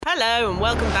Hello and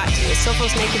welcome back to the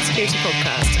Sophos Naked Security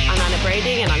Podcast. I'm Anna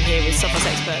Brady and I'm here with Sophos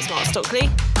experts Mark Stockley.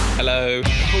 Hello.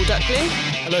 Paul Ducklin.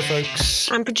 Hello, folks.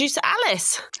 And producer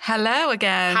Alice. Hello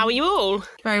again. How are you all?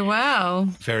 Very well.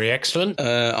 Very excellent.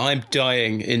 I'm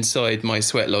dying inside my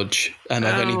sweat lodge and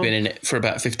I've only been in it for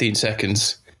about 15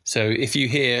 seconds. So if you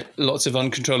hear lots of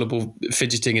uncontrollable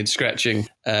fidgeting and scratching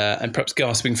and perhaps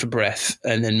gasping for breath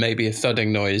and then maybe a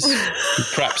thudding noise,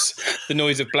 perhaps the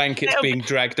noise of blankets being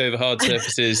dragged over hard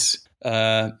surfaces,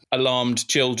 alarmed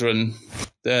children,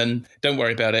 then don't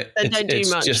worry about it. Don't do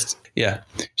much. Just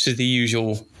the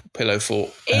usual pillow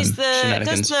fort. Does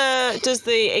Shenanigans.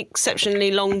 the exceptionally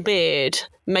long beard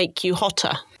make you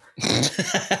hotter?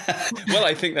 Well,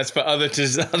 I think that's for others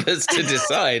to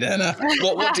decide, Anna.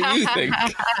 What do you think?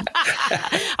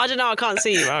 I don't know. I can't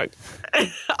see you, Mark.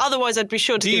 Otherwise, I'd be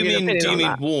sure to give you an opinion Do you on mean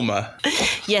that. warmer?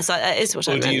 Yes, that is what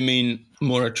I Or meant. do you mean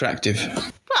more attractive?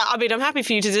 Well, I mean, I'm happy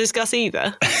for you to discuss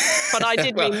either. But I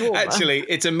did mean warmer. Actually,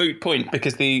 it's a moot point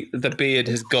because the beard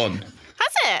has gone.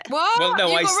 Has it? What? Well, no,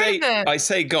 You got rid of it? I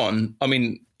say gone. I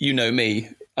mean, you know me.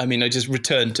 I mean, I just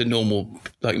returned to normal,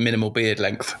 like minimal beard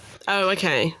length. Oh,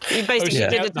 okay. You basically Yeah.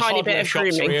 did a The tiny bit hardware of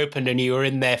shops grooming. reopened and you were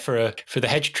in there for the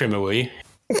hedge trimmer, were you?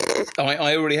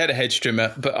 I already had a hedge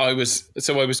trimmer, but I was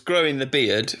growing the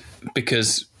beard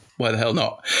because why the hell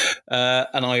not?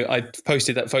 And I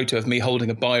posted that photo of me holding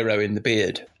a biro in the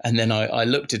beard, and then I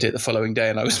looked at it the following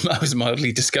day, and I was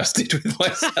mildly disgusted with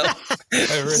myself.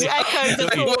 Oh, really? You echoed the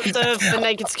thoughts of the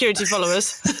naked security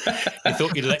followers. You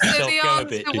thought you'd let So yourself the go a answer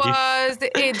bit, did you? was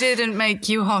that it didn't make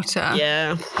you hotter.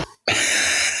 Yeah.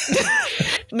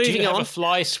 Do Moving you have on. a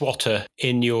fly swatter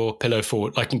in your pillow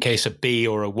fort, like in case a bee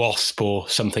or a wasp or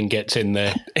something gets in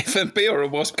there? If a bee or a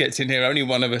wasp gets in here, only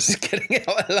one of us is getting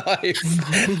out alive.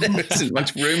 There isn't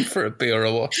much room for a bee or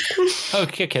a wasp.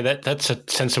 Okay, that's a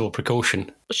sensible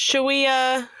precaution. Shall we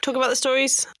talk about the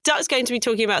stories? Duck's going to be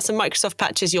talking about some Microsoft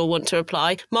patches you'll want to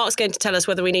apply. Mark's going to tell us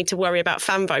whether we need to worry about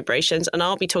fan vibrations, and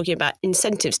I'll be talking about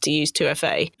incentives to use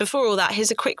 2FA. Before all that,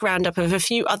 here's a quick roundup of a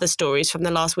few other stories from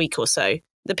the last week or so.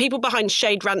 The people behind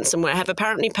Shade ransomware have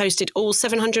apparently posted all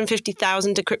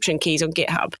 750,000 decryption keys on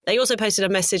GitHub. They also posted a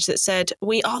message that said,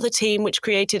 "We are the team which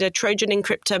created a Trojan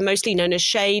encryptor mostly known as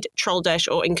Shade,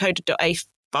 Trolldash or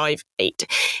Encoder.a58.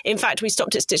 In fact, we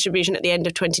stopped its distribution at the end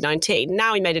of 2019.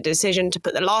 Now we made a decision to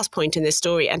put the last point in this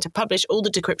story and to publish all the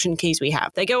decryption keys we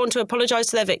have." They go on to apologise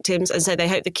to their victims and say they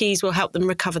hope the keys will help them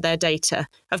recover their data.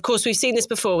 Of course, we've seen this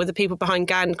before with the people behind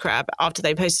GandCrab after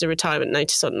they posted a retirement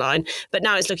notice online, but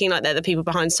now it's looking like they're the people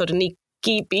behind Sodonic.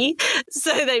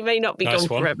 So they may not be Nice gone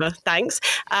one. forever. Thanks.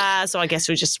 So I guess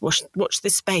we'll just watch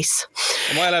this space.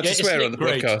 Am I allowed to isn't swear it on the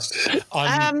great?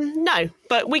 podcast? No,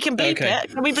 but we can bleep Okay. it.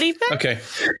 Can we bleep it? Okay.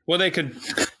 Well, they could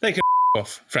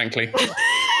off, frankly. Well,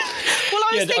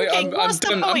 I was thinking, what's the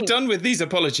point? I'm done with these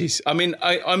apologies. I mean,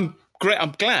 I'm great.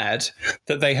 I'm glad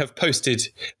that they have posted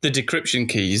the decryption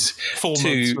keys 4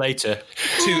 months later.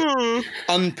 to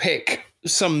unpick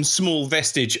some small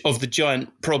vestige of the giant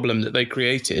problem that they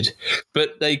created.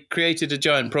 But they created a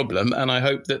giant problem, and I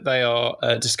hope that they are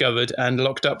discovered and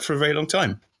locked up for a very long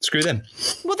time. Screw them.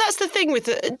 Well, that's the thing with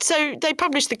it. So they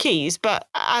published the keys, but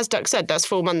as Duck said, that's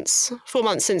 4 months. 4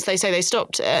 months since they say they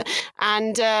stopped it,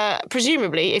 and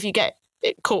presumably, if you get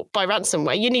caught by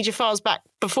ransomware, you need your files back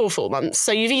before 4 months.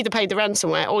 So you've either paid the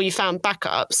ransomware or you found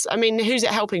backups. I mean, who's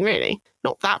it helping really?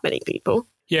 Not that many people.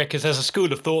 Yeah, because there's a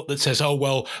school of thought that says, oh,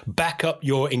 well, back up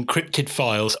your encrypted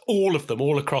files, all of them,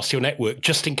 all across your network,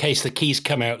 just in case the keys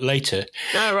come out later.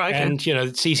 Oh, right. Okay. And,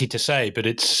 it's easy to say, but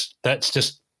that's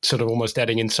just sort of almost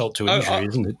adding insult to injury,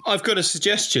 isn't it? I've got a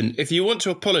suggestion. If you want to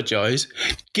apologise,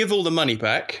 give all the money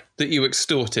back that you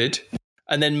extorted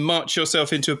and then march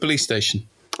yourself into a police station.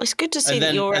 It's good to see And that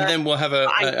then, you're... and then we'll have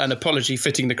an apology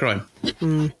fitting the crime.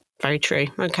 Very true.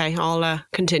 Okay, I'll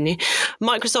continue.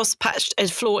 Microsoft's patched a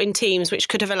flaw in Teams which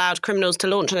could have allowed criminals to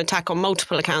launch an attack on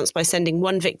multiple accounts by sending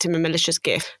one victim a malicious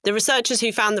GIF. The researchers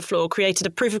who found the flaw created a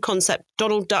proof of concept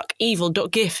Donald Duck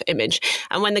evil.gif image,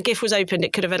 and when the GIF was opened,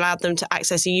 it could have allowed them to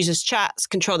access a user's chats,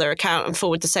 control their account, and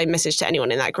forward the same message to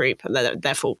anyone in that group, and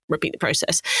therefore repeat the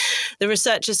process. The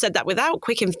researchers said that without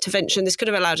quick intervention, this could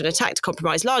have allowed an attack to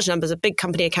compromise large numbers of big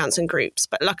company accounts and groups.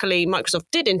 But luckily, Microsoft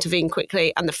did intervene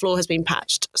quickly, and the flaw has been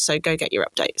patched. So go get your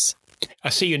updates. I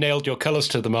see you nailed your colours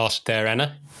to the mast there,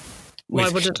 Anna. Why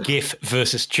With wouldn't- GIF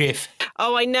versus GIF.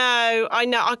 Oh, I know.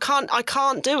 I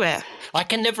can't do it. I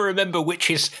can never remember which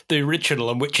is the original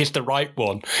and which is the right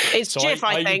one. It's GIF,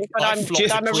 I think, but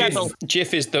I'm a rebel.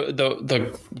 GIF is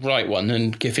the right one,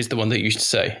 and GIF is the one that you used to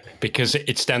say. Because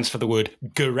it stands for the word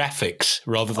graphics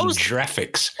rather than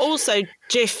graphics. Also,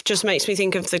 GIF just makes me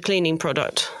think of the cleaning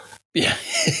product. Yeah.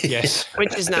 Yes.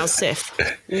 which is now Sif.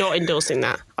 Not endorsing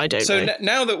that. I don't So know.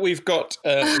 now that we've got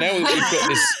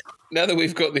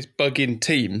this bug in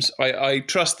Teams, I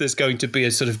trust there's going to be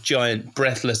a sort of giant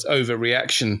breathless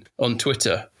overreaction on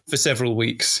Twitter for several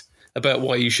weeks about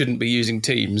why you shouldn't be using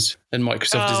Teams and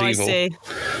Microsoft is evil. I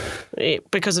see.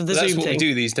 Because of the That's Zoom what thing. we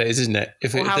do these days, isn't it?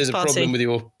 If Or there's a house problem party.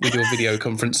 with your video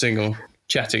conferencing or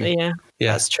chatting. Yeah,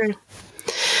 that's true.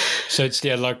 So it's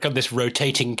like on this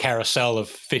rotating carousel of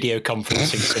video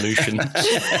conferencing solutions.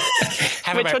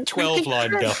 Have Which one about do we 12 think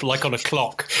lined first? up, like on a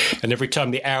clock. And every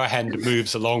time the hour hand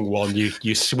moves along one,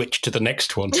 you switch to the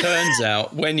next one. Turns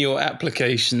out when your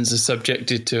applications are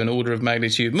subjected to an order of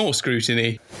magnitude more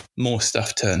scrutiny, more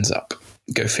stuff turns up.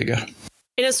 Go figure.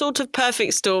 In a sort of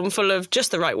perfect storm full of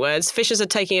just the right words, fishers are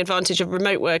taking advantage of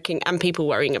remote working and people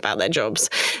worrying about their jobs.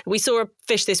 We saw a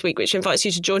fish this week which invites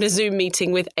you to join a Zoom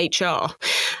meeting with HR.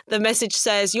 The message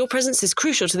says, your presence is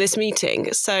crucial to this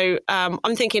meeting. So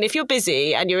I'm thinking if you're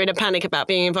busy and you're in a panic about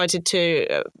being invited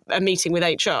to a meeting with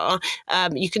HR,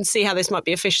 you can see how this might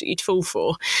be a fish that you'd fall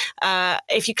for.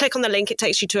 If you click on the link, it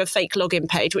takes you to a fake login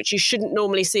page, which you shouldn't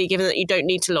normally see given that you don't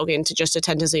need to log in to just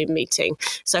attend a Zoom meeting.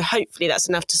 So hopefully that's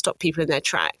enough to stop people in their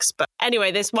tracks. But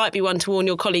anyway, this might be one to warn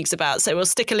your colleagues about. So we'll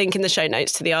stick a link in the show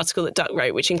notes to the article that Duck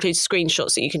wrote, which includes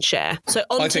screenshots that you can share. So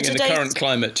on I to think in the today's... current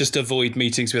climate, just avoid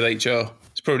meetings with HR.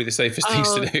 It's probably the safest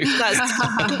things to do.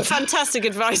 That's fantastic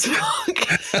advice, Mark.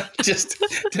 Just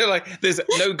they're like, there's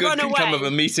no good Run can come away. of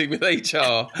a meeting with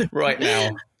HR right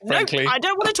now. Frankly, I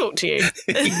don't want to talk to you.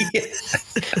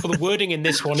 Well, the wording in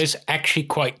this one is actually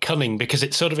quite cunning because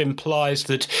it sort of implies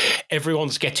that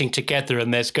everyone's getting together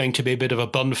and there's going to be a bit of a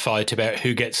bun fight about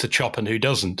who gets the chop and who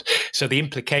doesn't. So the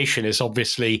implication is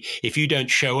obviously if you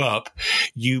don't show up,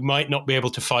 you might not be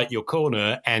able to fight your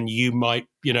corner and you might,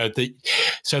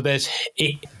 so there's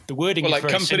the wording well, is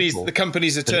like very simple. the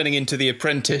companies are turning into The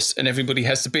Apprentice, and everybody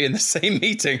has to be in the same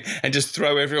meeting and just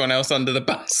throw everyone else under the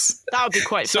bus. That would be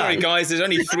quite Sorry, fun. guys, there's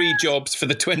only 3 jobs for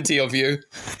the 20 of you.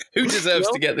 Who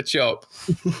deserves to get the chop?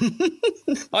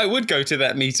 I would go to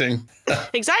that meeting.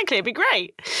 Exactly, it'd be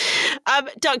great.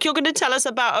 Duck, you're going to tell us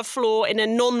about a flaw in a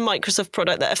non-Microsoft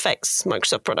product that affects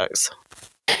Microsoft products.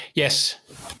 Yes.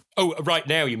 Oh, right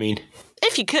now you mean?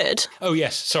 If you could. Oh,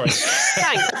 yes. Sorry.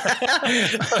 Thanks.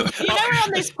 You know we're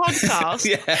on this podcast.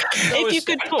 Yeah. If you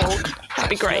could talk,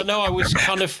 that'd be great. No, I was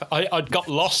kind of I'd got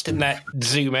lost in that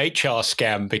Zoom HR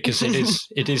scam because it's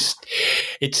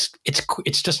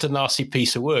just a nasty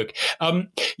piece of work.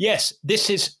 Yes,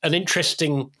 this is an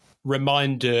interesting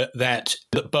reminder that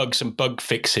bugs and bug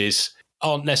fixes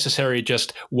aren't necessarily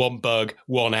just one bug,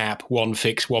 one app, one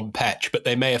fix, one patch, but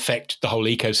they may affect the whole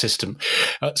ecosystem.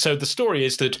 So the story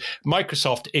is that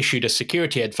Microsoft issued a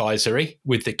security advisory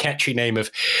with the catchy name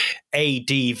of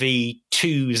ADV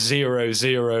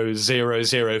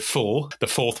 200004, the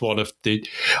fourth one of the...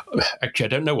 Actually, I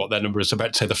don't know what that number is. I'm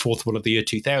about to say the fourth one of the year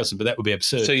 2000, but that would be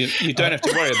absurd. So you don't have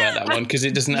to worry about that one because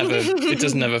it doesn't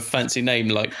have a fancy name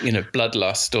like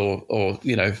Bloodlust or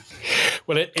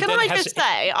Well, Can I just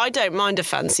say, I don't mind a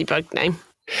fancy bug name.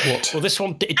 what? Well, this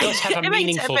one, it does have a It makes it a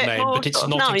meaningful bit name, more but it's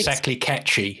sort of not nice. exactly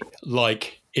catchy.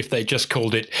 Like if they just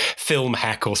called it Film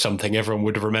Hack or something, everyone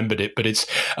would have remembered it. But it's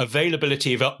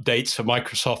availability of updates for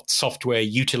Microsoft software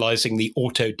utilizing the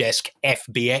Autodesk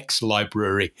FBX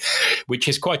library, which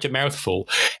is quite a mouthful.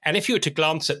 And if you were to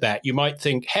glance at that, you might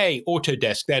think, hey,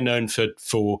 Autodesk, they're known for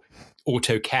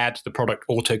AutoCAD, the product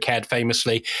AutoCAD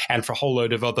famously, and for a whole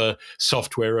load of other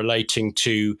software relating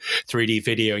to 3D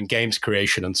video and games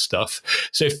creation and stuff.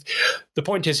 So the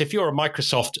point is, if you're a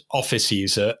Microsoft Office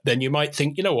user, then you might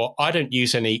think, you know what, I don't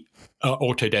use any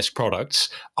Autodesk products.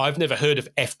 I've never heard of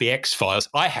FBX files.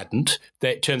 I hadn't.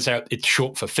 It turns out it's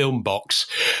short for Film Box.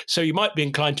 So you might be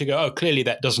inclined to go, oh, clearly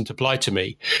that doesn't apply to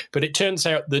me. But it turns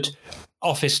out that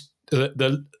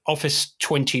the Office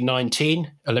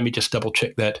 2019, let me just double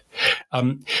check that.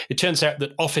 It turns out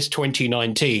that Office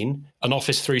 2019 and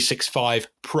Office 365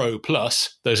 Pro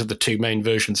Plus, those are the two main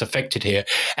versions affected here,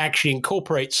 actually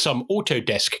incorporate some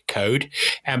Autodesk code.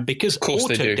 And because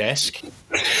Autodesk,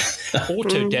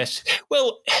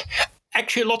 well,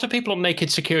 actually, a lot of people on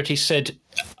Naked Security said,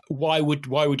 why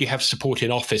would you have support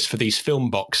in Office for these Film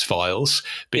Box files?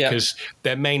 Because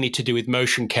they're mainly to do with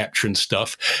motion capture and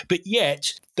stuff. But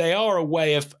yet they are a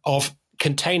way of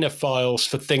container files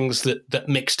for things that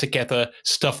mix together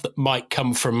stuff that might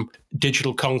come from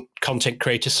digital content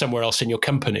creators somewhere else in your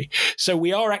company. So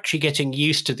we are actually getting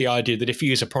used to the idea that if you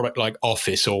use a product like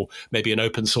Office or maybe an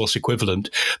open source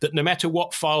equivalent, that no matter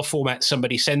what file format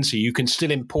somebody sends you, you can still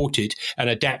import it and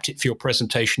adapt it for your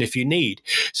presentation if you need.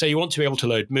 So you want to be able to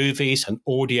load movies and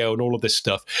audio and all of this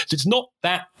stuff. So it's not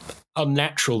that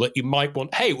unnatural that you might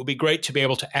want, hey, it would be great to be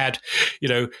able to add,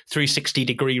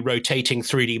 360-degree rotating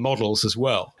 3D models as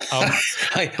well.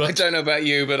 I don't know about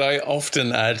you, but I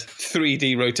often add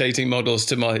 3D rotating models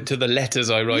to the letters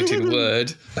I write in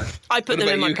Word. I put them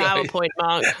in my PowerPoint,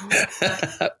 Mark.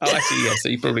 Actually, yes,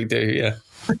 you probably do, yeah.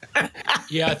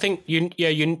 Yeah, I think you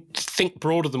think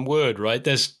broader than Word, right?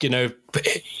 There's,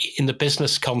 in the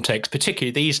business context,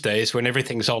 particularly these days when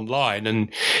everything's online,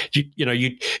 and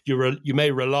you may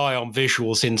rely on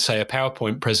visuals in, say, a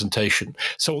PowerPoint presentation.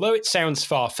 So although it sounds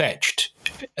far-fetched,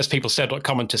 as people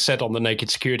commenters said on the Naked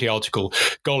Security article,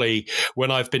 golly,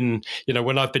 when I've been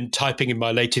typing in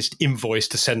my latest invoice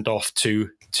to send off to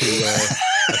a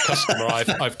customer,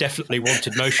 I've definitely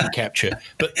wanted motion capture.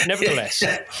 But nevertheless,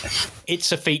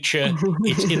 it's a feature,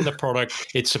 it's in the product,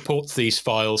 it supports these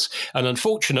files. And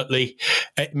unfortunately,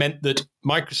 it meant that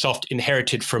Microsoft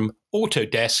inherited from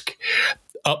Autodesk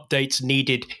updates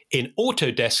needed in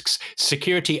Autodesk's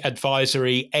Security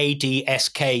Advisory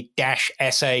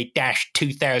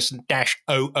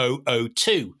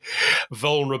ADSK-SA-2000-0002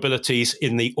 vulnerabilities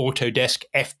in the Autodesk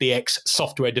FBX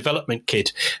software development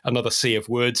kit, another sea of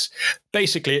words.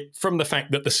 Basically, from the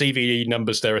fact that the CVE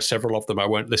numbers, there are several of them, I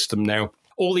won't list them now.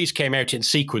 All these came out in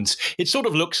sequence. It sort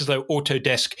of looks as though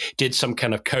Autodesk did some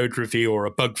kind of code review or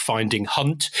a bug finding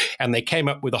hunt, and they came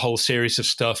up with a whole series of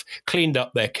stuff, cleaned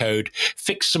up their code,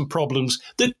 fixed some problems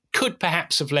that could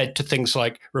perhaps have led to things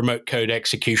like remote code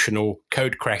execution or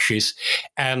code crashes,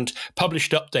 and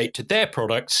published update to their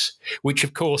products, which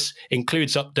of course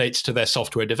includes updates to their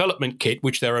software development kit,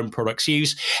 which their own products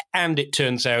use, and it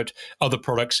turns out other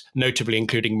products, notably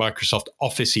including Microsoft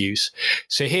Office use.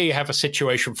 So here you have a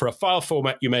situation for a file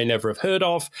format you may never have heard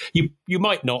of, you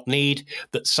might not need,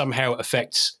 that somehow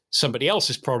affects somebody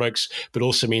else's products, but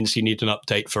also means you need an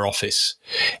update for Office.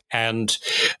 And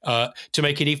to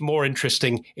make it even more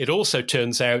interesting, it also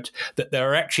turns out that there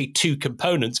are actually two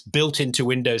components built into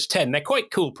Windows 10. They're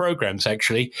quite cool programs,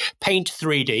 actually. Paint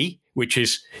 3D, which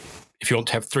is, if you want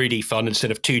to have 3D fun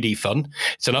instead of 2D fun,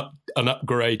 it's an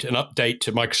upgrade, an update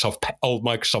to old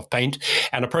Microsoft Paint,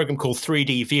 and a program called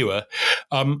 3D Viewer.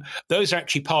 Those are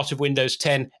actually part of Windows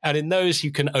 10, and in those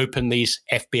you can open these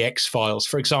FBX files.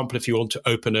 For example, if you want to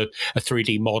open a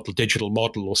 3D model, digital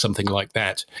model, or something like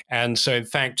that. And so, in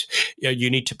fact, you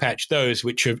need to patch those,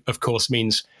 which of course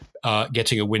means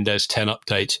getting a Windows 10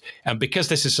 update. And because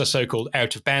this is a so-called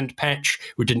out-of-band patch,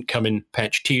 which didn't come in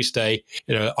Patch Tuesday,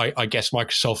 I guess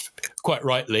Microsoft, quite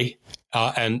rightly,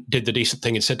 and did the decent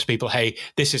thing and said to people, hey,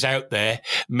 this is out there,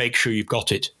 make sure you've got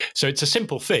it. So it's a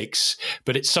simple fix,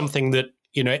 but it's something that,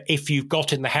 if you've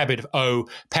got in the habit of,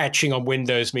 patching on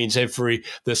Windows means the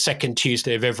second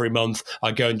Tuesday of every month,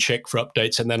 I go and check for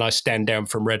updates and then I stand down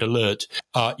from red alert.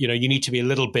 You need to be a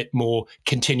little bit more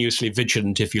continuously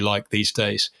vigilant, if you like, these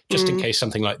days, just in case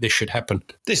something like this should happen.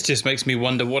 This just makes me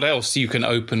wonder what else you can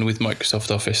open with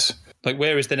Microsoft Office. Like,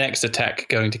 where is the next attack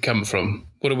going to come from?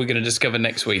 What are we going to discover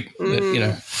next week? What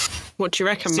do you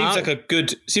reckon, Mark?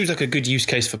 Seems like a good use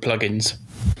case for plugins.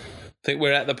 I think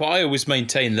we're at the point. I always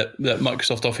maintain that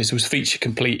Microsoft Office was feature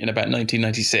complete in about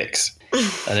 1996,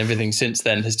 and everything since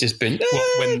then has just been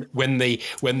when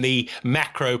the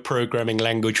macro programming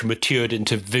language matured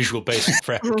into Visual Basic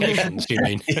for applications. You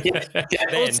mean?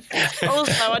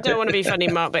 Also, I don't want to be funny,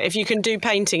 Mark, but if you can do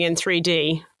painting in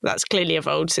 3D, that's clearly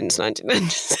evolved since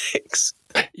 1996.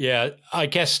 Yeah, I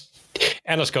guess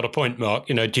Anna's got a point, Mark.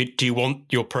 Do you want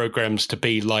your programs to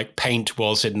be like Paint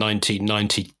was in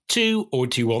 1992, or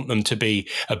do you want them to be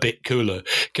a bit cooler?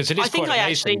 Because it is quite amazing. I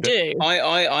actually do.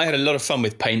 I had a lot of fun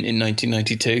with Paint in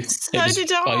 1992. So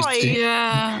did I.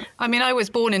 Yeah. I mean, I was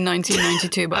born in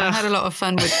 1992, but I had a lot of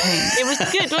fun with Paint. It was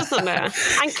good, wasn't it?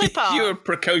 And clip art. You're a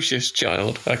precocious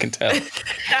child, I can tell.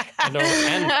 And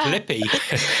Clippy,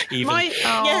 even.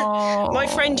 My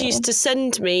friend used to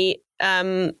send me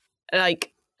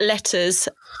letters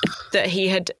that he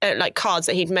had, cards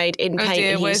that he'd made in Paint. Dear,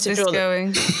 and he where's used to this draw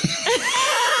going?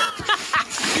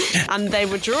 And they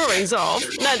were drawings of.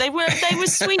 No, they were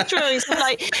sweet drawings.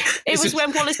 It was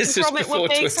when Wallace and Gromit were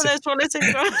big, so there's Wallace and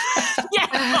Gromit.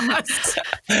 Yeah,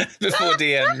 before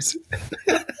DMs.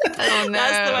 Oh no,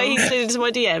 that's the way he slid into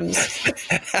my DMs.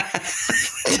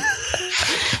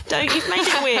 You've made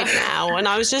it weird now, and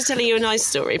I was just telling you a nice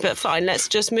story, but fine, let's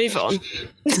just move on.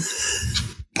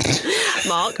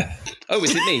 Mark? Oh,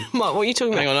 is it me? Mark, what are you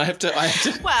talking Hang about? on, I have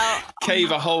to Well,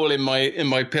 cave a hole in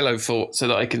my pillow fort so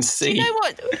that I can see. you know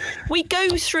what? We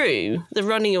go through the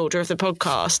running order of the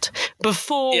podcast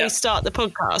before we start the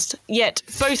podcast, yet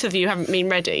both of you haven't been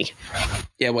ready.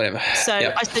 Yeah, whatever. So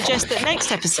Yeah. I suggest that next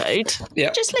episode,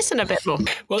 just listen a bit more.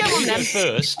 Well, Go if on we then. go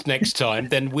first next time,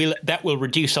 then that will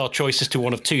reduce our choices to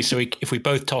one of two. So if we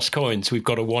both toss coins, we've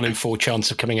got a 1 in 4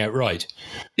 chance of coming out right.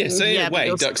 Yeah, so in Yeah, a but way,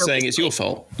 you'll Duck's still saying be it's your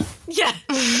fault. Yeah,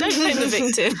 don't blame the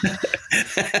victim.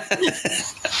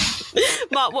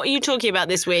 Mark, what are you talking about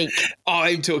this week?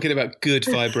 I'm talking about good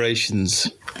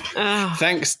vibrations. Oh,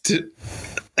 Thanks to...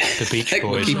 The Beach Heck,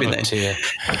 we're Boys. keeping Oh, that. dear.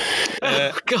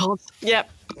 God. Yep,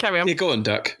 carry on. Yeah, go on,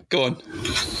 Duck. Go on.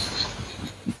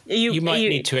 You might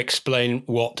need to explain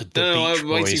what the No, Beach I'm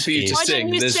waiting Boys for you to is. Why don't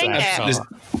sing. you sing it?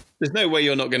 There's no way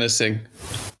you're not going to sing.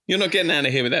 You're not getting out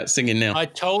of here without singing now. I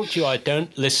told you I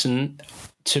don't listen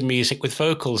to music with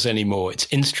vocals anymore. It's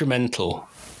instrumental.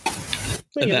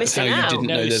 Well, And you're that's how missing you out. didn't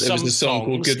know that there was a song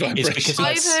called Good It's Vibrations. because I I've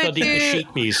heard studied the you-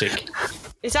 sheet music.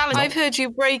 It's Alan. I've heard you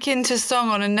break into song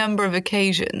on a number of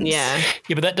occasions. Yeah.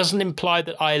 Yeah, but that doesn't imply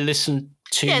that I listen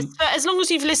to... Yes, but as long as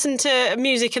you've listened to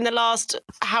music in the last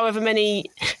however many...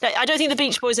 I don't think the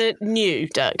Beach Boys are new,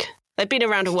 Doug. They've been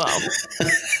around a while.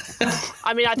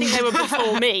 I mean, I think they were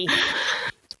before me.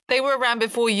 They were around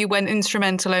before you went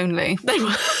instrumental only. They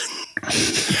were.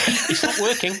 It's not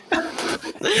working.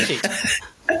 Is it?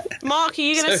 Mark, are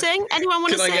you going to So, sing? Anyone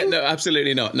want to Can I sing? get... No,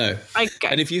 absolutely not, no. Okay.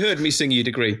 And if you heard me sing, you'd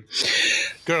agree.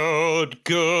 Good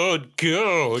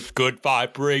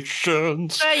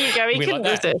vibrations. There you go. He We couldn't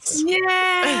like that. resist.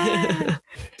 Yeah.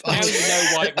 Now you know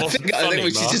why it I wasn't think funny,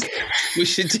 Mark. we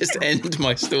should just end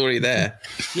my story there.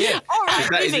 Yeah. All right,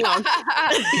 That is- moving on.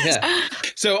 Yeah.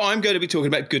 So I'm going to be talking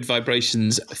about good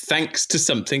vibrations thanks to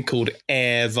something called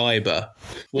AirViber.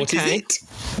 What is Okay. it?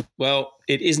 Well,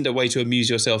 it isn't a way to amuse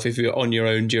yourself if you're on your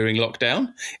own during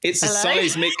lockdown. It's a Hello?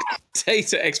 seismic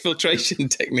data exfiltration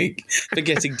technique for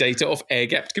getting data off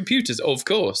air-gapped computers, of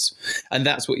course. And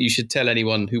that's what you should tell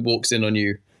anyone who walks in on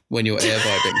you when you're air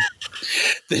vibing.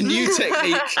 The new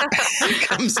technique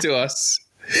comes to us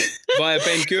via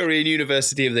Ben Gurion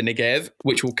University of the Negev,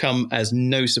 which will come as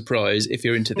no surprise if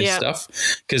you're into this stuff,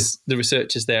 because the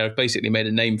researchers there have basically made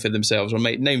a name for themselves, or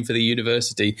made a name for the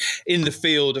university in the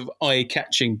field of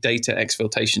eye-catching data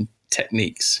exfiltration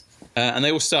techniques. And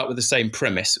they all start with the same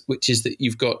premise, which is that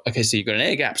you've got an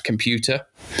air-gapped computer,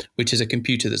 which is a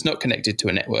computer that's not connected to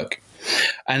a network.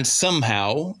 And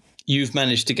somehow you've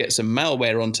managed to get some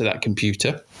malware onto that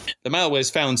computer. The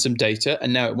malware's found some data,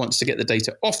 and now it wants to get the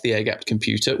data off the air-gapped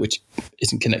computer, which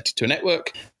isn't connected to a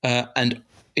network, and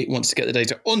it wants to get the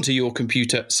data onto your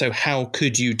computer. So how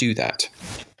could you do that?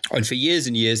 And for years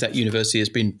and years, that university has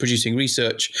been producing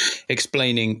research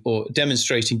explaining or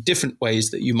demonstrating different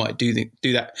ways that you might do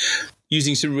that,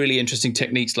 using some really interesting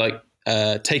techniques like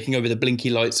taking over the blinky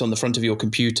lights on the front of your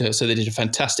computer. So they did a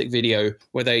fantastic video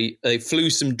where they flew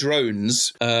some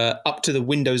drones up to the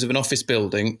windows of an office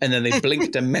building, and then they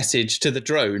blinked a message to the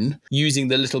drone using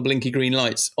the little blinky green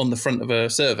lights on the front of a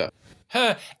server.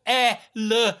 I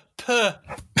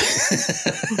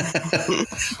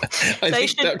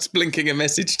think Duck's blinking a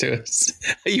message to us.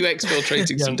 Are you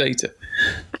exfiltrating some data?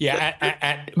 Yeah,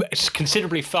 and it's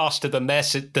considerably faster than their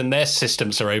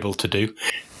systems are able to do.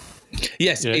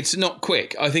 Yes, Yeah. It's not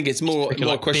quick. I think it's more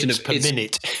a question bits of per it's,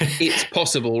 minute. it's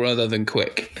possible rather than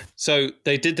quick. So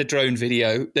they did the drone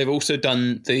video. They've also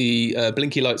done the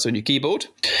blinky lights on your keyboard.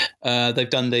 They've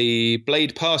done the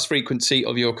blade pass frequency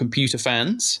of your computer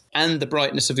fans and the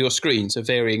brightness of your screen, so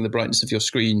varying the brightness of your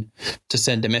screen to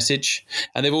send a message.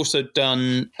 And they've also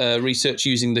done research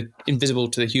using the invisible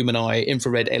to the human eye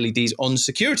infrared LEDs on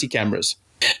security cameras.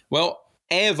 Well,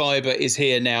 AirViber is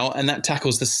here now, and that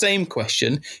tackles the same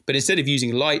question, but instead of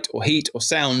using light or heat or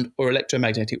sound or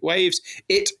electromagnetic waves,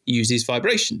 it uses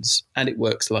vibrations, and it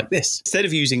works like this. Instead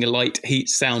of using a light, heat,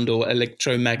 sound or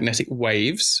electromagnetic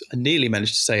waves, I nearly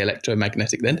managed to say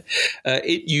electromagnetic then,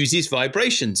 it uses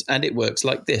vibrations, and it works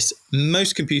like this.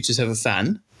 Most computers have a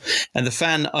fan, and the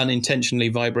fan unintentionally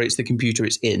vibrates the computer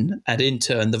it's in, and in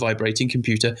turn the vibrating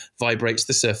computer vibrates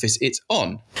the surface it's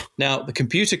on. Now, the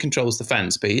computer controls the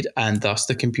fan speed, and thus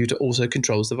the computer also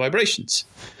controls the vibrations.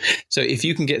 So if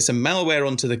you can get some malware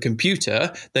onto the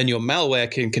computer, then your malware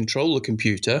can control the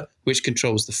computer, which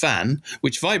controls the fan,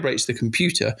 which vibrates the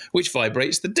computer, which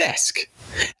vibrates the desk.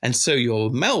 And so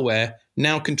your malware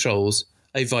now controls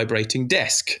a vibrating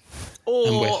desk.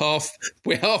 And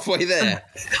we're halfway there.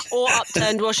 Or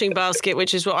upturned washing basket,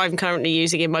 which is what I'm currently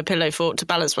using in my pillow fort to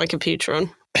balance my computer on.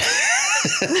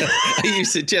 Are you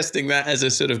suggesting that as a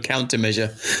sort of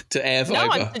countermeasure to AirViber? No,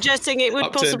 I'm suggesting it would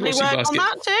Upturned possibly washing work basket. on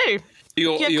that too.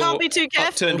 Your can't be too careful.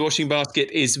 upturned washing basket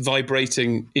is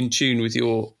vibrating in tune with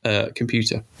your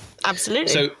computer.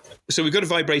 Absolutely. So we've got a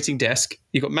vibrating desk.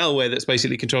 You've got malware that's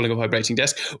basically controlling a vibrating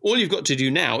desk. All you've got to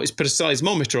do now is put a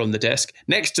seismometer on the desk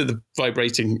next to the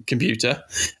vibrating computer,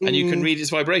 and you can read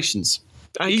its vibrations.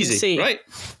 I Easy, can see. right?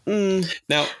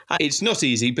 Now, it's not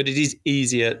easy, but it is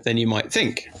easier than you might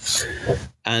think.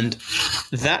 And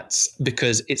that's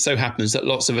because it so happens that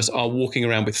lots of us are walking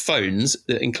around with phones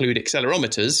that include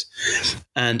accelerometers,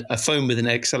 and a phone with an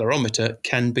accelerometer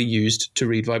can be used to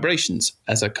read vibrations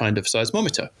as a kind of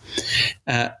seismometer.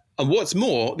 And what's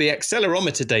more, the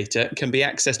accelerometer data can be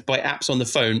accessed by apps on the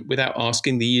phone without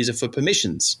asking the user for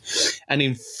permissions. And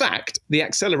in fact, the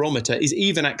accelerometer is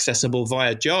even accessible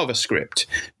via JavaScript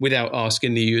without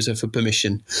asking the user for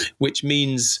permission, which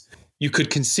means you could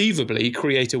conceivably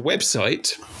create a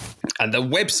website and the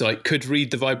website could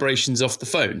read the vibrations off the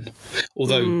phone,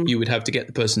 although you would have to get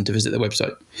the person to visit the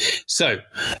website. So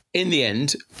in the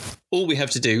end, all we have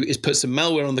to do is put some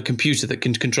malware on the computer that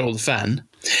can control the fan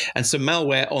and some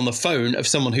malware on the phone of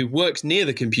someone who works near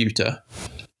the computer,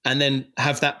 and then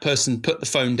have that person put the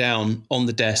phone down on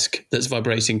the desk that's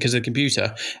vibrating because of the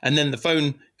computer. And then the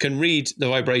phone can read the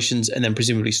vibrations and then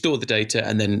presumably store the data.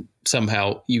 And then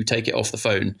somehow you take it off the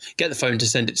phone, get the phone to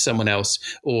send it to someone else,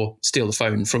 or steal the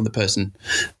phone from the person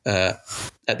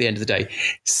at the end of the day.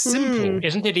 Simple.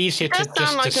 Isn't it easier to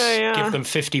just give them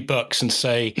 $50 and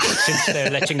say, since they're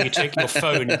letting you take your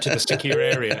phone into the secure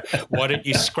area, why don't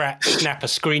you snap a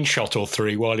screenshot or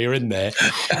three while you're in there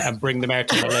and bring them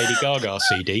out on a Lady Gaga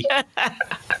CD?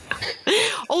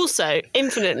 Also,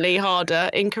 infinitely harder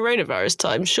in coronavirus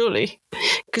times, surely,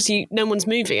 because no one's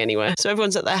moving anywhere, so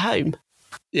everyone's at their home.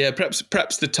 Yeah,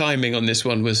 perhaps the timing on this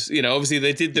one was, obviously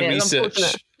they did the research,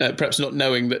 perhaps not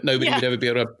knowing that nobody would ever be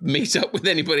able to meet up with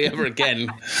anybody ever again.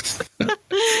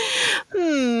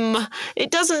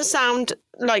 It doesn't sound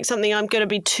like something I'm going to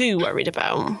be too worried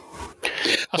about.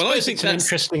 I suppose it's an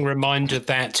interesting reminder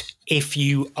that if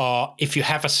you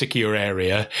have a secure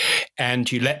area and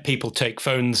you let people take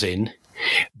phones in,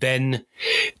 then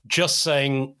just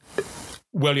saying,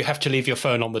 well, you have to leave your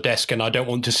phone on the desk and I don't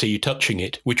want to see you touching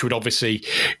it, which would obviously,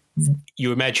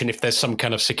 you imagine if there's some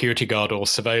kind of security guard or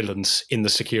surveillance in the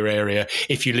secure area,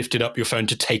 if you lifted up your phone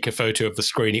to take a photo of the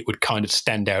screen, it would kind of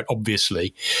stand out,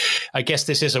 obviously. I guess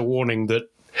this is a warning that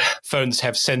phones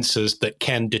have sensors that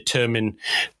can determine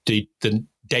the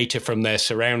data from their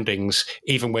surroundings,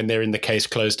 even when they're in the case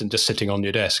closed and just sitting on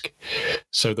your desk.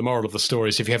 So the moral of the story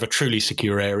is if you have a truly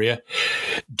secure area,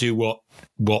 do what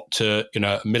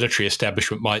a military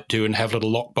establishment might do and have little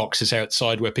lock boxes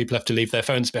outside where people have to leave their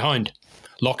phones behind.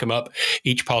 Lock them up.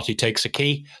 Each party takes a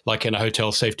key, like in a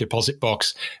hotel safe deposit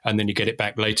box, and then you get it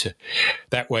back later.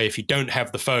 That way, if you don't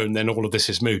have the phone, then all of this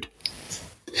is moot.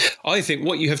 I think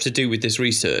what you have to do with this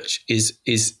research is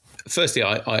firstly,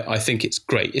 I think it's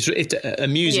great. It's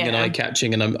amusing and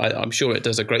eye-catching, and I'm sure it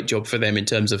does a great job for them in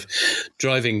terms of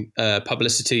driving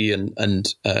publicity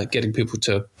and getting people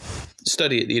to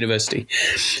study at the university.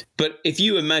 But if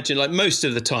you imagine, like most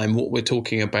of the time, what we're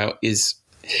talking about is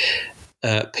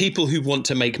people who want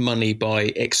to make money by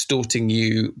extorting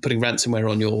you, putting ransomware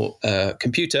on your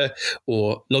computer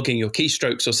or logging your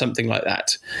keystrokes or something like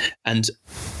that. And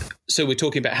so we're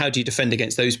talking about how do you defend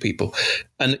against those people?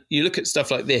 And you look at stuff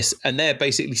like this and they're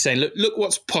basically saying, look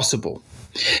what's possible.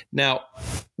 Now,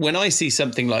 when I see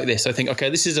something like this, I think, okay,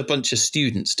 this is a bunch of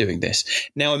students doing this.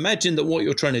 Now, imagine that what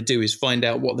you're trying to do is find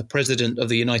out what the president of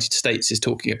the United States is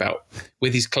talking about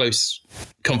with his close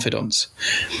confidants.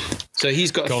 So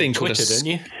he's got a thing called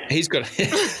he's got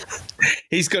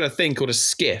a thing called a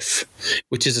SCIF,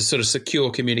 which is a sort of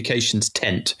secure communications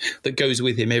tent that goes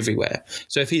with him everywhere.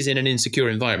 So if he's in an insecure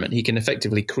environment, he can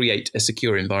effectively create a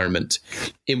secure environment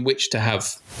in which to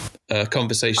have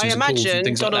conversations. I and calls and imagine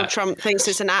things Donald like that. Trump thinks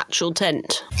it's an actual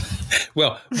tent.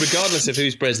 Well, regardless of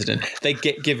who's president, they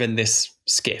get given this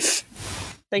SCIF,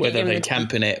 whether they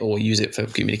camp in it or use it for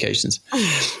communications.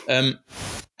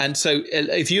 And so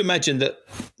if you imagine that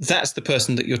that's the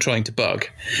person that you're trying to bug,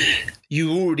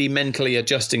 you're already mentally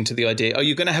adjusting to the idea,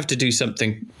 you're going to have to do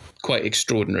something quite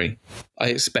extraordinary. I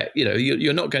expect,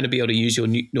 you're not going to be able to use your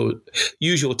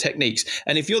usual techniques.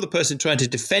 And if you're the person trying to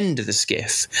defend the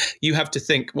SCIF, you have to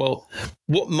think, well,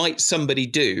 what might somebody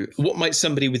do? What might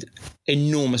somebody with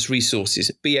enormous resources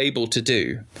be able to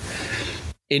do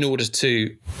in order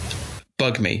to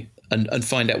bug me and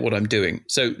find out what I'm doing?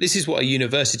 So this is what a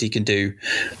university can do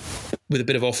with a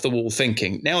bit of off-the-wall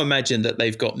thinking. Now imagine that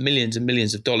they've got millions and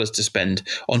millions of dollars to spend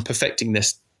on perfecting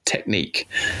this technique.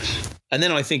 And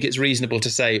then I think it's reasonable to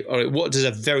say, all right, what does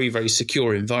a very, very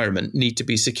secure environment need to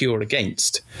be secure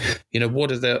against?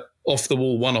 What are the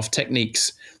off-the-wall one-off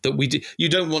techniques that we do? You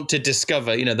don't want to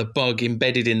discover, the bug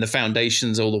embedded in the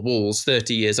foundations or the walls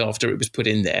 30 years after it was put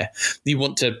in there. You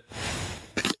want to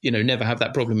never have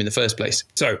that problem in the first place.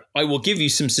 So I will give you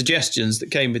some suggestions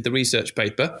that came with the research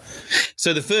paper.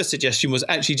 So the first suggestion was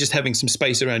actually just having some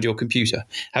space around your computer,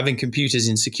 having computers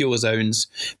in secure zones,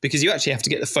 because you actually have to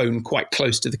get the phone quite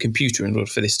close to the computer in order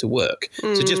for this to work.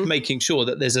 So just making sure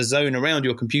that there's a zone around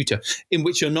your computer in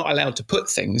which you're not allowed to put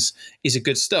things is a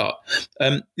good start.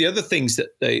 The other things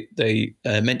that they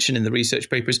mention in the research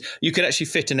paper is you could actually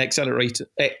fit an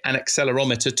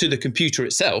accelerometer to the computer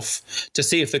itself to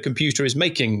see if the computer is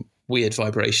making weird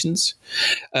vibrations.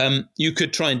 You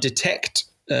could try and detect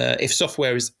if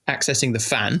software is accessing the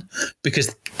fan,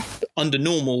 because under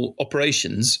normal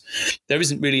operations, there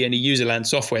isn't really any user land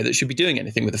software that should be doing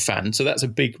anything with a fan. So that's a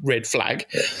big red flag.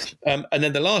 And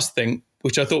then the last thing,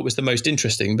 which I thought was the most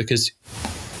interesting, because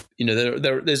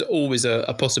there's always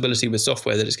a possibility with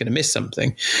software that it's going to miss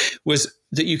something, was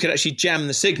that you could actually jam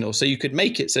the signal. So you could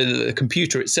make it so that the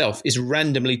computer itself is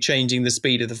randomly changing the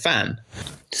speed of the fan.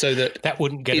 So that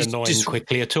wouldn't get annoying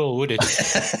quickly at all, would it?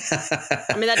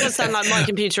 I mean, that does sound like my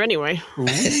computer anyway.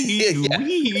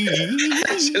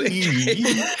 Actually,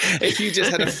 if you just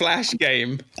had a flash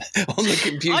game on the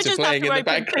computer playing in the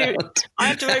background. I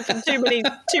have to open too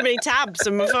many tabs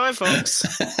in my Firefox.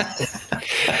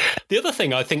 The other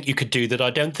thing I think you could do that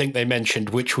I don't think they mentioned,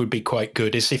 which would be quite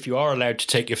good, is if you are allowed to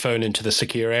take your phone into the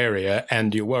secure area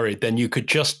and you're worried, then you could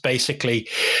just basically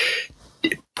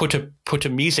put a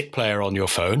music player on your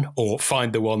phone, or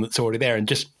find the one that's already there and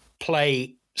just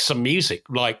play some music,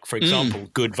 like, for example,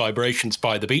 Good Vibrations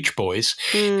by the Beach Boys,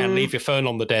 and leave your phone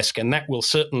on the desk. And that will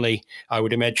certainly, I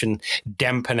would imagine,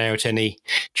 dampen out any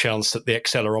chance that the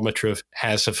accelerometer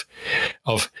has of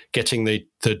getting the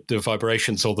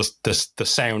vibrations or the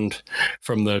sound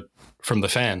from the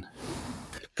fan.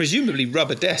 Presumably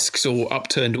rubber desks or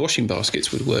upturned washing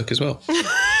baskets would work as well.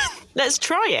 Let's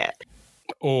try it.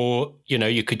 Or,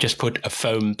 you could just put a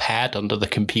foam pad under the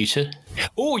computer.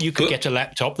 Or you could get a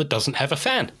laptop that doesn't have a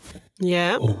fan.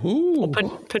 Yeah. Or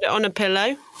put it on a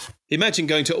pillow. Imagine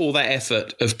going to all that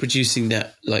effort of producing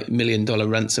that $1 million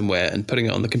ransomware and putting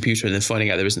it on the computer and then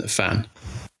finding out there isn't a fan.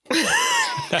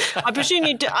 I presume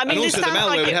you do. I mean, and also the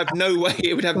malware would have no way.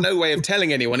 It would have no way of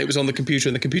telling anyone it was on the computer,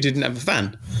 and the computer didn't have a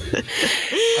fan.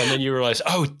 And then you realise,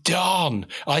 oh darn!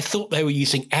 I thought they were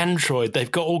using Android.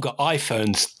 They've all got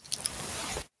iPhones.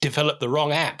 Developed the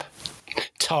wrong app.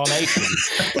 Tarnation.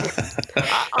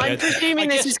 I'm presuming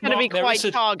this is going to be quite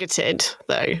targeted,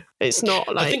 though. It's not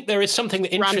like. I think there is something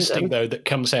interesting, though, that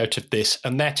comes out of this,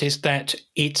 and that is that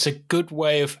it's a good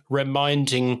way of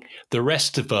reminding the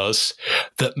rest of us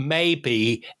that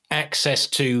maybe access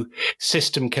to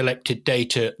system-collected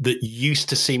data that used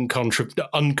to seem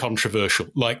uncontroversial,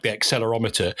 like the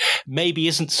accelerometer, maybe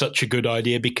isn't such a good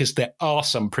idea, because there are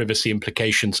some privacy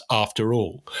implications after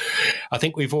all. I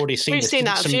think we've already seen We've seen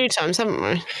that a few times, haven't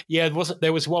we? Yeah,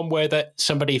 there was one where that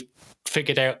somebody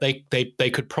figured out they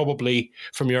could probably,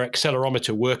 from your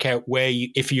accelerometer, work out where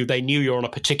they knew you're on a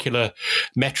particular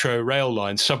metro rail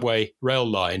line, subway rail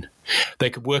line, they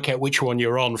could work out which one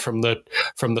you're on from the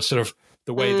sort of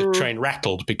the way the train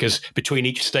rattled, because between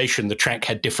each station the track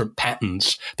had different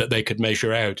patterns that they could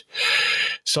measure out.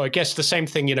 So I guess the same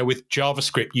thing, with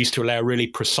JavaScript used to allow really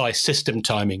precise system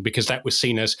timing, because that was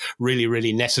seen as really,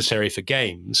 really necessary for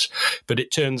games. But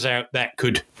it turns out that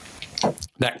could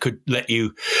let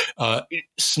you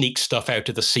sneak stuff out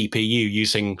of the CPU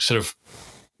using sort of,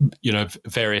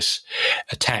 various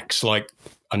attacks, like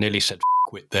I nearly said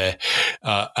with there,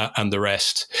 and the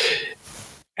rest.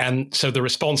 And so the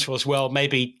response was, well,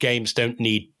 maybe games don't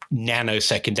need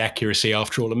nanosecond accuracy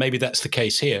after all. And maybe that's the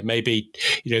case here. Maybe,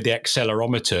 the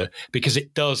accelerometer, because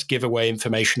it does give away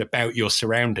information about your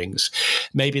surroundings,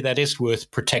 maybe that is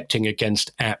worth protecting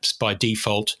against apps by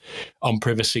default on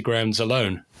privacy grounds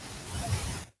alone.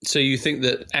 So you think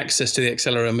that access to the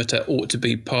accelerometer ought to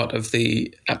be part of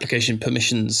the application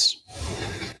permissions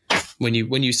when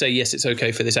you say, yes, it's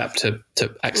okay for this app to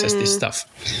access this stuff?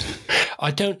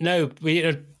 I don't know.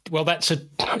 Well, that's a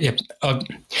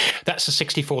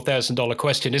 $64,000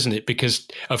 question, isn't it? Because,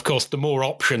 of course, the more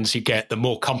options you get, the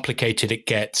more complicated it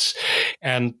gets.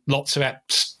 And lots of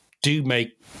apps do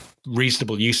make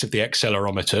reasonable use of the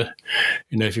accelerometer.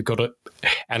 If you've got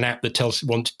an app that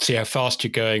wants to see how fast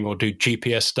you're going, or do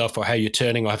GPS stuff, or how you're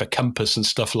turning, or have a compass and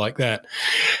stuff like that.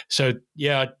 So,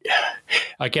 yeah,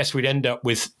 I guess we'd end up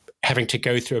with having to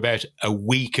go through about a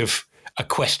week of a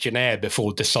questionnaire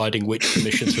before deciding which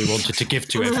permissions we wanted to give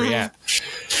to every app.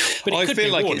 But it could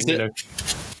be warning,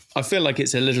 I feel like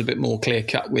it's a little bit more clear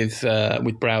cut with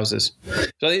browsers.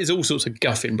 So I think there's all sorts of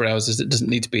guff in browsers that doesn't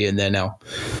need to be in there now.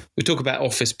 We talk about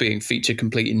Office being feature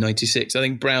complete in '96. I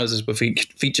think browsers were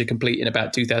feature complete in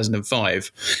about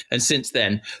 2005, and since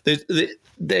then there's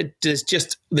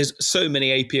so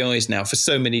many APIs now for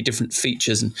so many different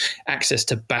features and access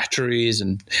to batteries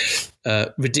and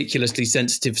ridiculously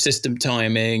sensitive system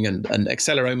timing and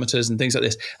accelerometers and things like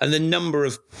this, and the number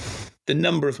of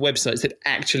websites that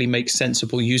actually make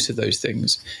sensible use of those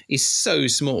things is so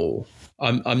small.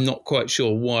 I'm not quite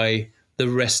sure why the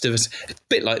rest of us, a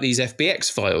bit like these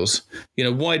FBX files,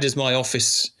 why does my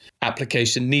Office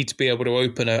application need to be able to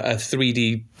open a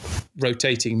 3D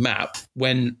rotating map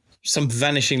when some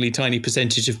vanishingly tiny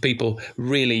percentage of people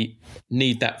really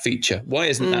need that feature? Why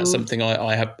isn't that something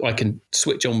I can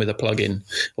switch on with a plugin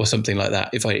or something like that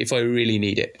if I really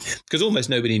need it? Because almost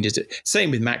nobody needs it.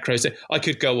 Same with macros. I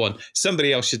could go on.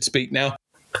 Somebody else should speak now.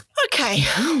 Okay.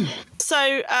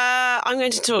 So I'm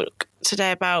going to talk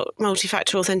today about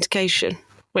multi-factor authentication,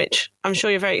 which I'm sure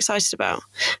you're very excited about,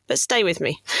 but stay with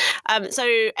me. So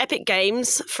Epic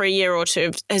Games, for a year or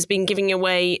two, has been giving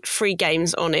away free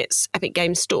games on its Epic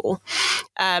Games Store,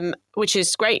 which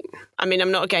is great. I mean,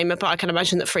 I'm not a gamer, but I can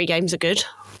imagine that free games are good.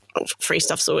 Free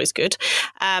stuff's always good.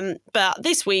 But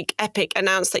this week, Epic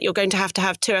announced that you're going to have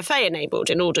 2FA enabled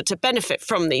in order to benefit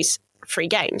from these free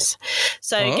games.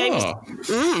 So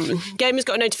Gamers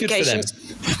got a notification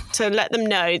to let them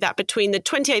know that between the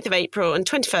 28th of April and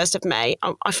 21st of May,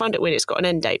 I find it weird it's got an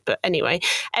end date, but anyway,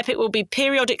 Epic will be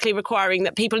periodically requiring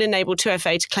that people enable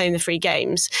 2FA to claim the free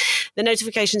games. The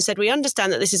notification said, "We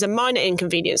understand that this is a minor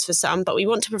inconvenience for some, but we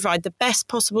want to provide the best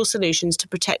possible solutions to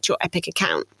protect your Epic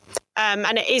account."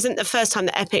 And it isn't the first time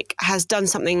that Epic has done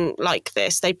something like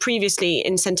this. They previously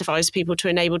incentivized people to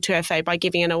enable 2FA by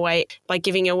giving away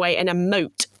an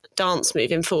emote dance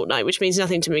move in Fortnite, which means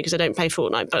nothing to me because I don't play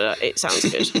Fortnite, but it sounds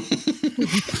good.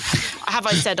 Have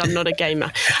I said I'm not a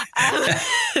gamer?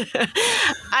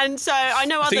 And so I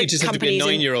know other companies... I think you just have to be a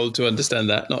 9-year-old to understand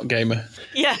that, not a gamer.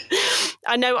 Yeah.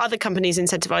 I know other companies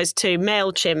incentivise too.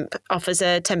 MailChimp offers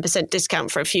a 10%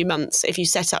 discount for a few months if you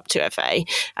set up 2FA,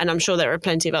 and I'm sure there are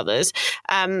plenty of others.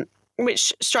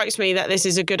 Which strikes me that this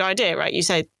is a good idea, right? You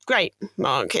say, great,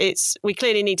 Mark, we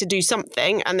clearly need to do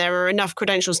something, and there are enough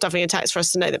credential stuffing attacks for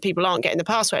us to know that people aren't getting the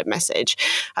password message.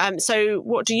 So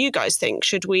what do you guys think?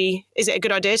 Is it a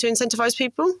good idea to incentivise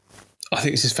people? I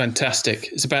think this is fantastic.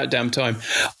 It's about damn time.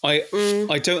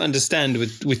 I don't understand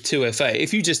with 2FA.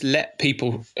 If you just let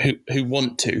people who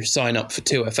want to sign up for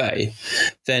 2FA,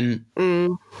 then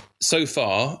so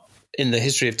far in the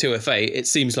history of 2FA, it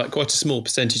seems like quite a small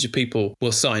percentage of people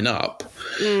will sign up.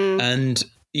 And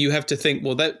you have to think,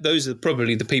 well, those are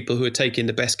probably the people who are taking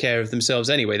the best care of themselves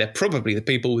anyway. They're probably the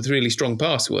people with really strong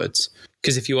passwords.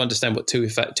 Because if you understand what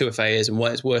 2FA is and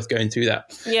why it's worth going through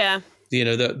that. Yeah.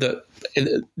 The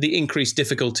increased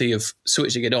difficulty of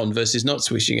switching it on versus not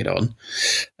switching it on.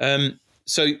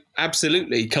 So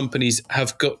absolutely, companies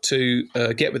have got to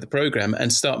get with the program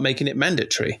and start making it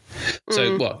mandatory.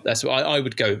 So, that's what I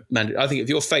would go mandatory. I think if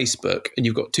you're Facebook and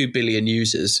you've got 2 billion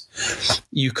users,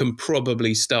 you can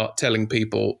probably start telling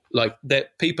people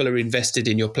that people are invested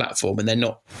in your platform and they're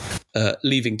not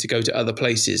leaving to go to other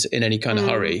places in any kind of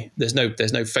hurry. There's no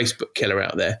Facebook killer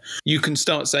out there. You can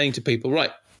start saying to people,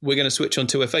 right, we're going to switch on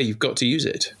 2FA. You've got to use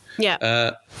it.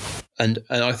 Yeah. And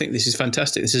I think this is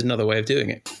fantastic. This is another way of doing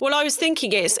it. Well, I was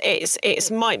thinking it's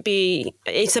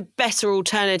a better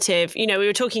alternative. We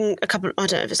were talking I don't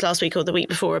know if it's last week or the week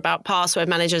before, about password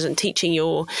managers and teaching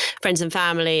your friends and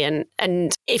family.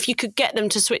 And if you could get them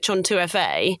to switch on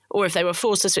 2FA, or if they were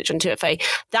forced to switch on 2FA,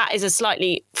 that is a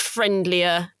slightly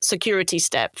friendlier security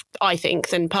step, I think,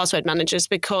 than password managers,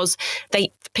 because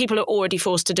people are already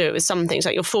forced to do it with some things,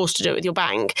 like you're forced to do it with your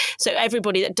bank. So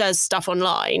everybody that does stuff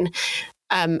online,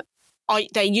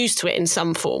 they're used to it in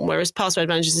some form, whereas password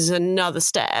managers is another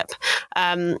step.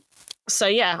 So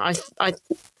yeah, I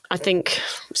think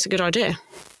it's a good idea.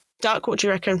 Doug, what do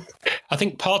you reckon? I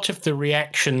think part of the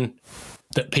reaction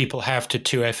that people have to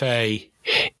 2FA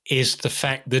is the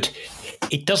fact that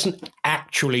it doesn't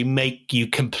actually make you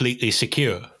completely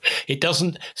secure. It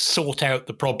doesn't sort out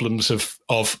the problems of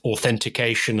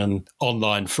authentication and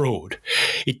online fraud.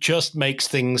 It just makes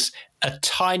things a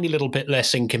tiny bit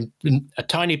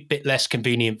less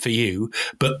convenient for you,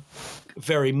 but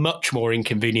very much more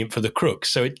inconvenient for the crook.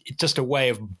 So it's just a way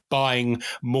of buying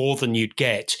more than you'd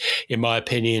get, in my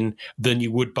opinion, than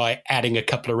you would by adding a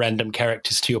couple of random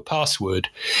characters to your password.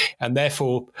 And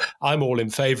therefore, I'm all in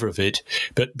favor of it.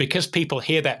 But because people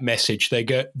hear that message,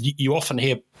 you often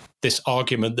hear this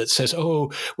argument that says,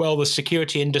 oh, well, the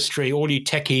security industry, all you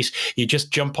techies, you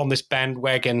just jump on this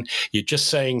bandwagon. You're just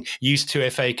saying use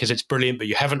 2FA because it's brilliant, but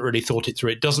you haven't really thought it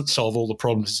through. It doesn't solve all the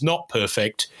problems. It's not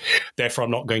perfect. Therefore,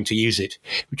 I'm not going to use it,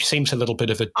 which seems a little bit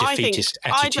of a defeatist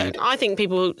attitude. I think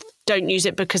people don't use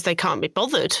it because they can't be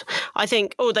bothered. I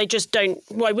think, or they just don't.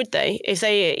 Why would they?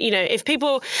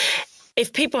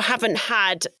 If people haven't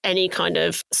had any kind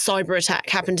of cyber attack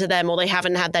happen to them, or they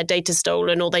haven't had their data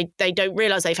stolen, or they don't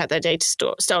realise they've had their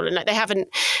data stolen, like they haven't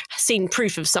seen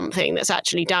proof of something that's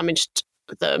actually damaged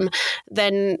them,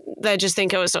 then they just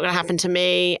think, oh, it's not going to happen to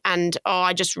me, and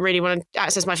I just really want to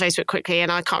access my Facebook quickly,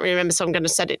 and I can't really remember, so I'm going to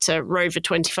set it to Rover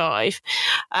 25.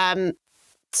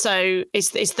 So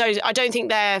it's those. I don't think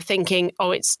they're thinking,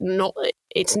 oh, it's not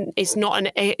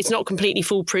completely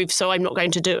foolproof, so I'm not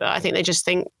going to do it. I think they just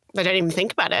think. They don't even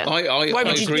think about it. I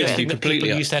agree with you completely.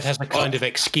 People use that as a kind of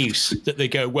excuse that they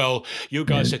go, well, you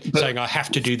guys are saying I have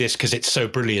to do this because it's so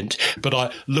brilliant, but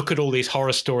I look at all these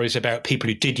horror stories about people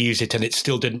who did use it and it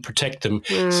still didn't protect them.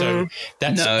 So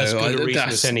that's as good a reason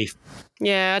as any.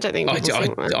 Yeah, I don't think I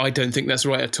don't think that's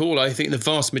right at all. I think the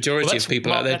vast majority of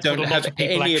people out there don't have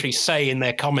people any actually say in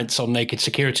their comments on Naked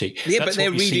Security. Yeah, but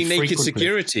they're reading Naked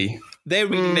Security. They're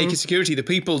reading Naked Security.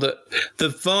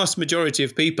 The vast majority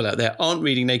of people out there aren't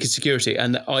reading Naked Security,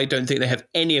 and I don't think they have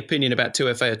any opinion about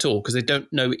 2FA at all because they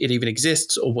don't know it even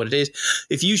exists or what it is.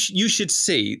 If you should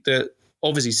see that,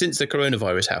 obviously, since the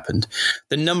coronavirus happened,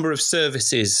 the number of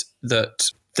services that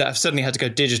have suddenly had to go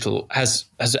digital has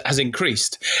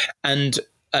increased, and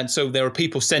so there are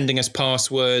people sending us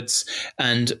passwords,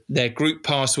 and their group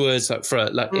passwords,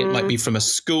 it might be from a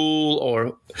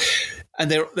school and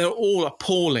they're all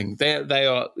appalling. They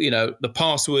are, the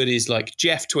password is like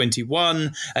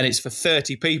Jeff21 and it's for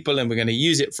 30 people and we're going to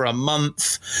use it for a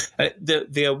month.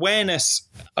 The awareness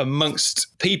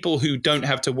amongst people who don't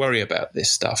have to worry about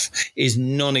this stuff is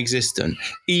non-existent,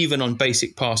 even on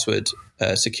basic password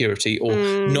security or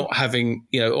not having,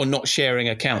 or not sharing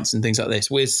accounts and things like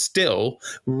this. We're still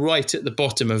right at the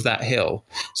bottom of that hill.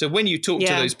 So when you talk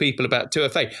to those people about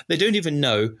 2FA, they don't even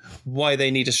know why they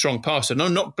need a strong password. And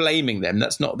I'm not blaming them.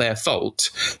 That's not their fault.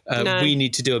 We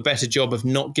need to do a better job of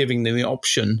not giving them the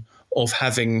option of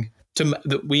having to.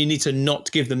 We need to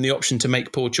not give them the option to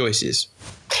make poor choices.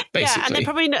 Basically. Yeah, and they're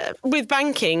probably with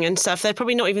banking and stuff. They're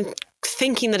probably not even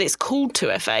thinking that it's called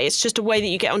 2FA. It's just a way that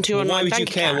you get onto your online bank account. Why would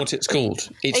you care what it's called?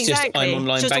 It's just I'm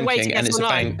online banking and it's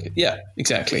online. A bank. Yeah,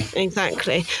 exactly.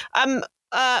 Exactly.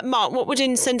 Mark, what would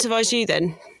incentivise you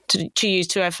then to use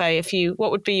 2FA?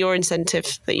 What would be your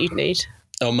incentive that you'd need?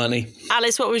 Oh, money.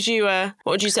 Alice, what would you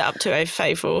set up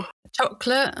 2FA for?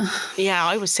 Chocolate. Yeah,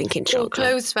 I was thinking chocolate. Or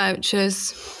clothes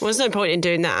vouchers. Well, there's no point in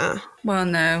doing that. Well,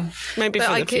 no. Maybe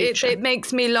for the future. It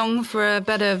makes me long for a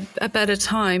better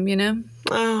time,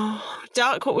 Oh,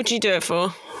 Dark, what would you do it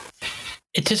for?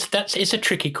 It's a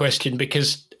tricky question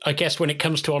because I guess when it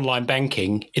comes to online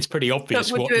banking, it's pretty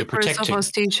obvious what you're protecting. For a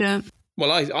Sophos t-shirt.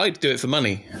 Well, I'd do it for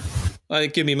money.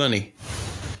 Give me money.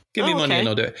 Give me money and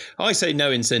I'll do it. I say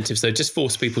no incentives, though. Just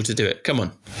force people to do it. Come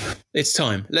on. It's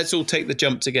time. Let's all take the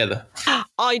jump together.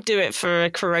 I'd do it for a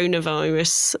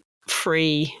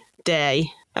coronavirus-free day.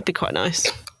 That'd be quite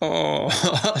nice. Oh,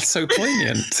 that's so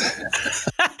poignant.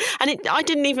 And I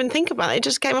didn't even think about it. It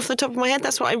just came off the top of my head.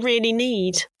 That's what I really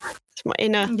need. It's my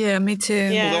inner... Yeah, me too.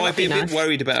 Yeah, although I'd be a bit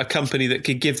worried about a company that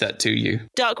could give that to you.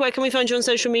 Dark, where can we find you on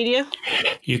social media?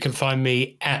 You can find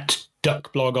me at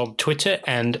DuckBlog on Twitter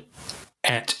and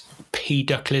at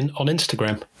pducklin on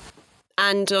Instagram.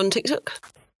 And on TikTok?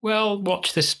 Well,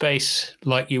 watch this space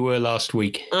like you were last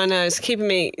week. I know, it's keeping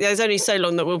me... There's only so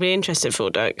long that we'll be interested for,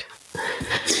 Doc.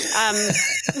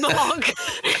 Mark,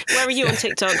 where are you on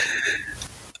TikTok?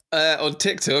 On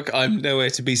TikTok, I'm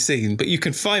nowhere to be seen, but you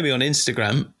can find me on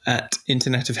Instagram at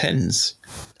Internet of Hens.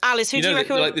 Alice, who do you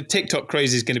reckon... Like the TikTok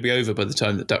craze is going to be over by the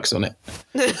time that Duck's on it.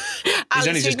 He's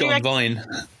only just got on Vine.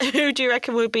 Who do you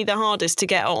reckon would be the hardest to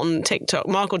get on TikTok,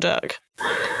 Mark or Duck?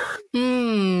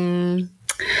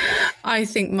 I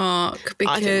think Mark,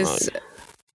 because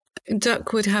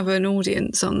Duck would have an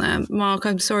audience on there. Mark,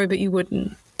 I'm sorry, but you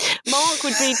wouldn't. Mark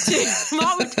would be too...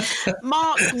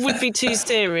 Mark would be too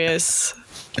serious.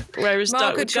 Whereas Mark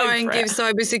Duck would try and give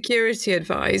cybersecurity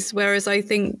advice, whereas I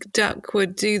think Duck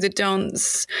would do the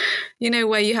dance,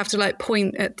 where you have to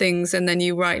point at things and then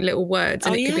you write little words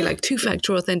and it could be like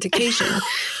two-factor authentication.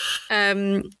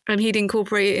 And he'd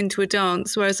incorporate it into a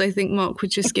dance, whereas I think Mark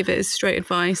would just give it as straight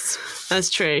advice. That's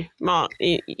true. Mark,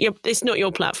 it's not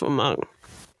your platform, Mark.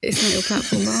 It's not your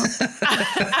platform,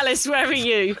 Mark. Alice, where are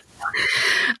you?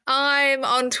 I'm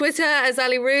on Twitter as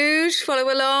Ali Rouge.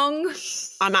 Follow along.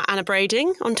 I'm at Anna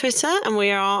Brading on Twitter, and we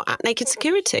are at Naked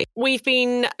Security. We've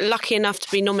been lucky enough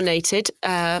to be nominated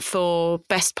for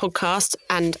Best Podcast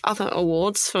and other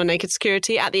awards for Naked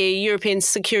Security at the European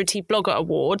Security Blogger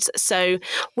Awards. So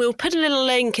we'll put a little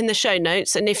link in the show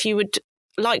notes, and if you would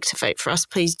like to vote for us,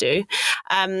 please do.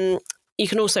 You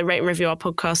can also rate and review our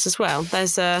podcast as well.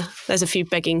 There's a few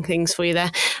begging things for you there.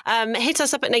 Hit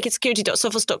us up at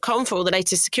nakedsecurity.sophos.com for all the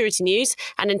latest security news.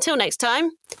 And until next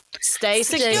time, stay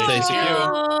secure. Stay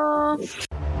secure.